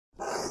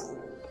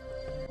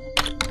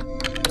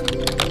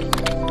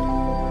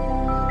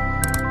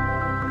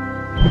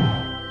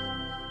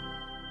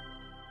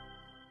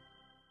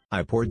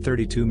I poured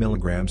 32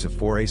 milligrams of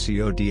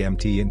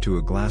 4-AcO-DMT into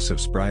a glass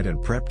of Sprite and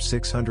prepped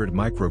 600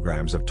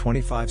 micrograms of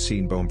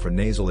 25C-NBOMe for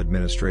nasal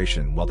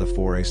administration while the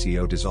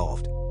 4-AcO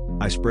dissolved.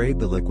 I sprayed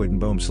the liquid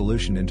N-BOMe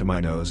solution into my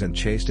nose and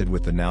chased it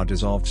with the now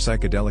dissolved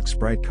psychedelic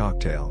Sprite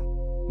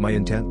cocktail. My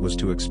intent was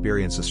to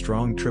experience a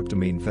strong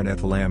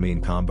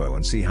tryptamine-phenethylamine combo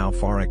and see how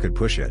far I could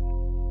push it.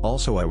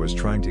 Also, I was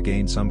trying to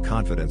gain some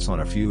confidence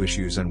on a few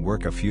issues and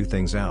work a few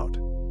things out.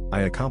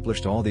 I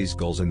accomplished all these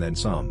goals and then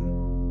some.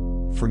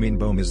 For me,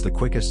 N-BOMe is the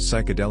quickest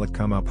psychedelic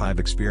come-up I've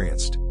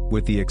experienced,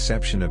 with the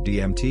exception of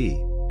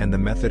DMT, and the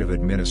method of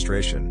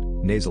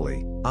administration,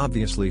 nasally,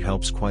 obviously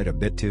helps quite a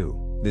bit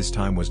too. This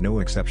time was no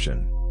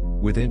exception.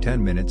 Within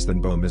 10 minutes the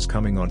N-BOMe is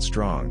coming on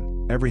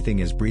strong, everything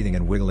is breathing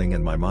and wiggling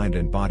and my mind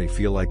and body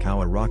feel like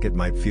how a rocket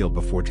might feel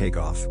before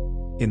takeoff.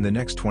 In the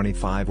next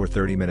 25 or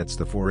 30 minutes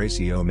the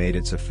 4-AcO made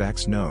its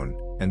effects known,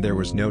 and there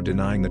was no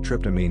denying the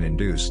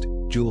tryptamine-induced,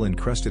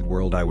 jewel-encrusted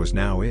world I was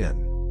now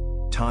in.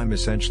 Time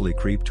essentially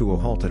creeped to a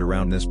halt at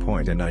around this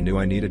point and I knew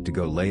I needed to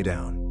go lay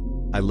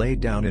down. I laid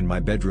down in my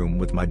bedroom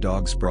with my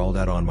dog sprawled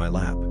out on my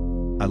lap.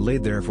 I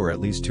laid there for at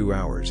least 2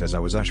 hours as I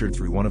was ushered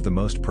through one of the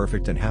most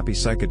perfect and happy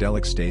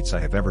psychedelic states I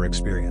have ever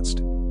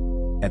experienced.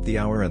 At the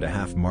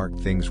hour-and-a-half mark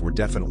things were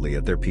definitely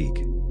at their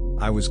peak.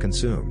 I was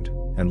consumed,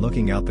 and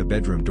looking out the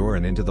bedroom door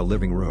and into the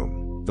living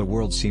room, the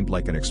world seemed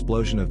like an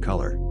explosion of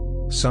color.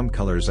 Some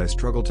colors I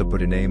struggled to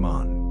put a name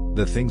on.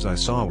 The things I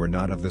saw were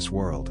not of this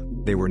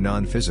world, they were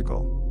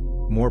non-physical.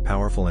 More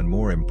powerful and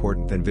more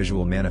important than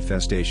visual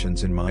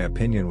manifestations in my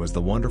opinion was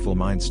the wonderful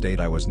mind state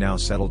I was now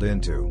settled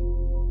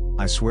into.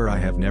 I swear I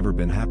have never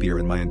been happier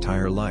in my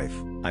entire life.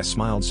 I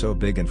smiled so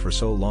big and for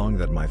so long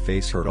that my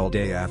face hurt all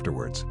day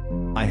afterwards.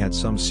 I had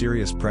some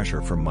serious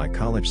pressure from my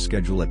college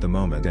schedule at the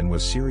moment and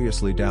was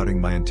seriously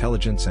doubting my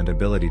intelligence and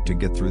ability to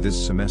get through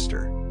this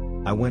semester.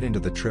 I went into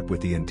the trip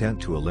with the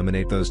intent to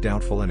eliminate those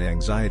doubtful and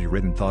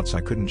anxiety-ridden thoughts I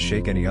couldn't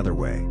shake any other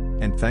way,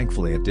 and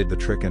thankfully it did the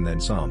trick and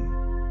then some.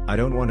 I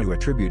don't want to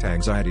attribute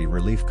anxiety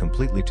relief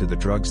completely to the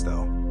drugs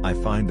though. I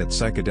find that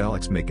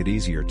psychedelics make it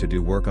easier to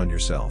do work on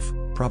yourself,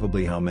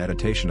 probably how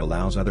meditation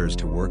allows others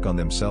to work on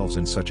themselves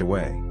in such a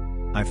way.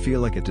 I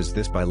feel like it does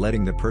this by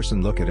letting the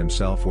person look at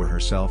himself or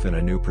herself in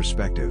a new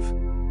perspective.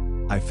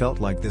 I felt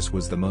like this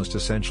was the most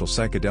essential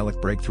psychedelic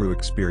breakthrough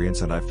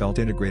experience and I felt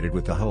integrated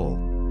with the whole.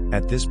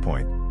 At this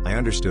point, I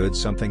understood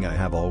something I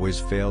have always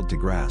failed to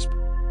grasp.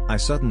 I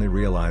suddenly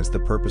realized the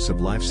purpose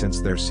of life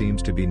since there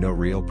seems to be no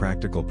real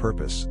practical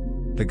purpose.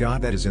 The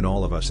God that is in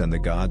all of us and the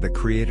God that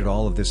created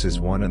all of this is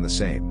one and the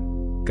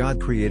same.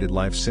 God created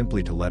life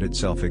simply to let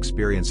itself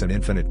experience an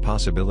infinite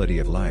possibility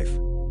of life.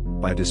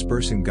 By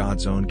dispersing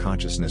God's own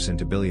consciousness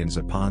into billions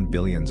upon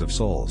billions of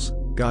souls,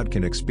 God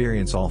can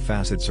experience all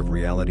facets of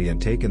reality and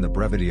take in the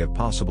brevity of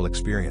possible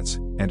experience,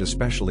 and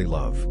especially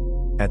love.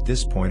 At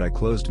this point I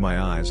closed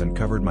my eyes and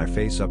covered my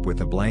face up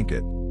with a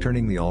blanket,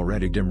 turning the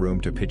already dim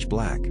room to pitch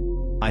black.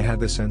 I had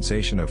the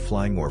sensation of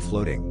flying or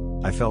floating.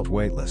 I felt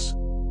weightless.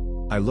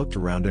 I looked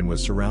around and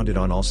was surrounded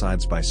on all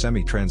sides by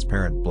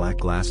semi-transparent black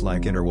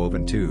glass-like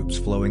interwoven tubes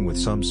flowing with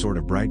some sort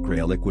of bright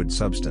gray liquid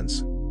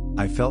substance.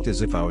 I felt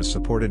as if I was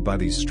supported by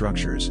these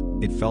structures.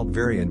 It felt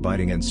very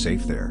inviting and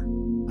safe there.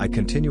 I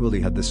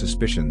continually had the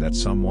suspicion that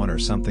someone or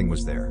something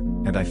was there,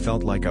 and I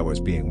felt like I was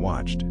being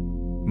watched.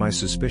 My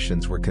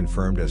suspicions were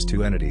confirmed as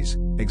two entities,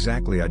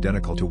 exactly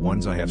identical to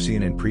ones I have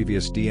seen in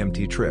previous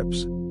DMT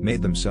trips,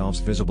 made themselves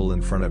visible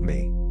in front of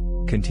me.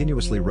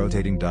 Continuously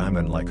rotating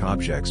diamond-like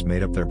objects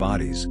made up their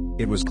bodies.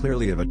 It was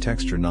clearly of a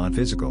texture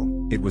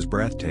non-physical. It was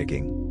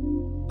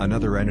breathtaking.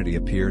 Another entity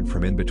appeared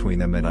from in between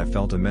them and I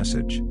felt a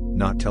message,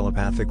 not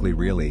telepathically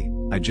really,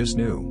 I just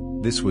knew,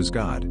 this was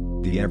God,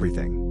 the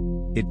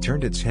everything. It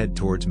turned its head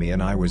towards me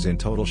and I was in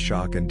total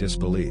shock and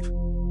disbelief.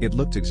 It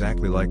looked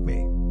exactly like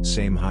me,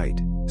 same height,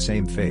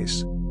 same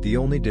face, the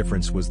only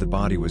difference was the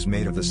body was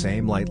made of the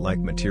same light-like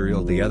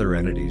material the other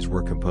entities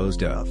were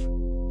composed of.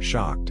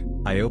 Shocked,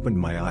 I opened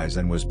my eyes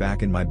and was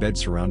back in my bed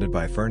surrounded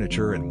by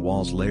furniture and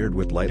walls layered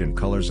with light and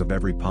colors of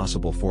every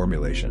possible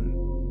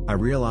formulation. I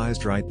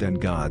realized right then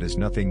God is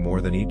nothing more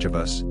than each of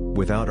us,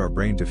 without our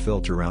brain to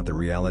filter out the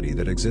reality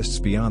that exists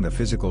beyond the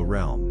physical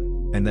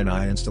realm, and then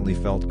I instantly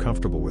felt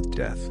comfortable with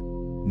death.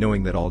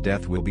 Knowing that all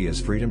death will be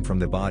is freedom from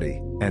the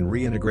body, and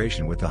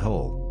reintegration with the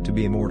whole, to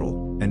be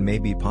immortal, and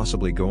maybe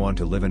possibly go on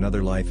to live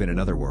another life in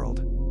another world.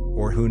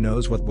 Or who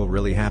knows what will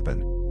really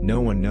happen, no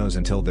one knows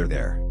until they're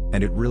there,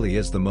 and it really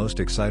is the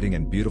most exciting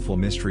and beautiful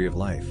mystery of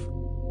life.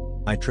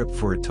 I tripped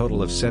for a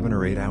total of 7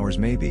 or 8 hours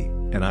maybe,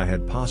 and I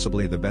had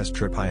possibly the best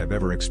trip I have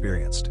ever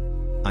experienced.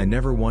 I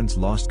never once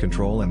lost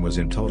control and was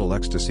in total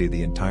ecstasy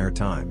the entire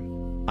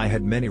time. I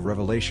had many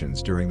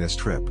revelations during this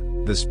trip.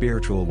 The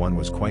spiritual one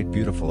was quite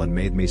beautiful and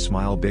made me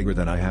smile bigger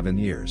than I have in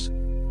years.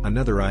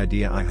 Another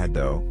idea I had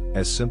though,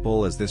 as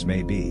simple as this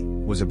may be,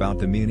 was about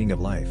the meaning of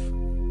life.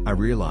 I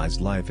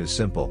realized life is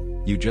simple,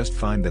 you just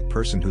find that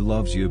person who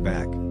loves you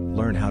back,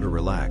 learn how to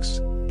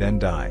relax, then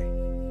die.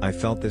 I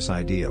felt this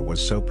idea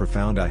was so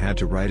profound I had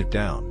to write it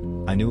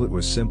down. I knew it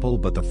was simple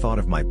but the thought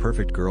of my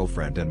perfect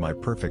girlfriend and my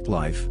perfect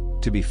life,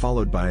 to be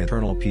followed by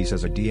eternal peace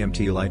as a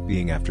DMT light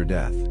being after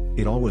death,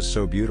 It all was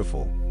so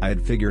beautiful, I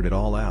had figured it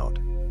all out.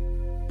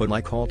 But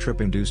like all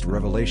trip-induced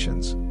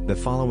revelations, the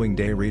following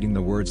day reading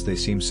the words, they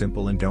seem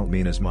simple and don't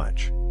mean as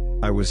much.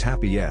 I was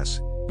happy, yes,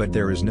 but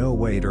there is no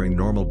way during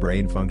normal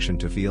brain function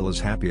to feel as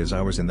happy as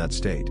I was in that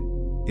state.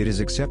 It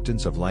is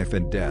acceptance of life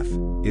and death,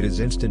 it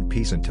is instant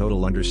peace and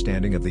total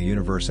understanding of the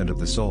universe and of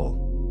the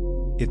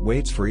soul. It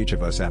waits for each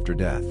of us after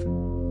death.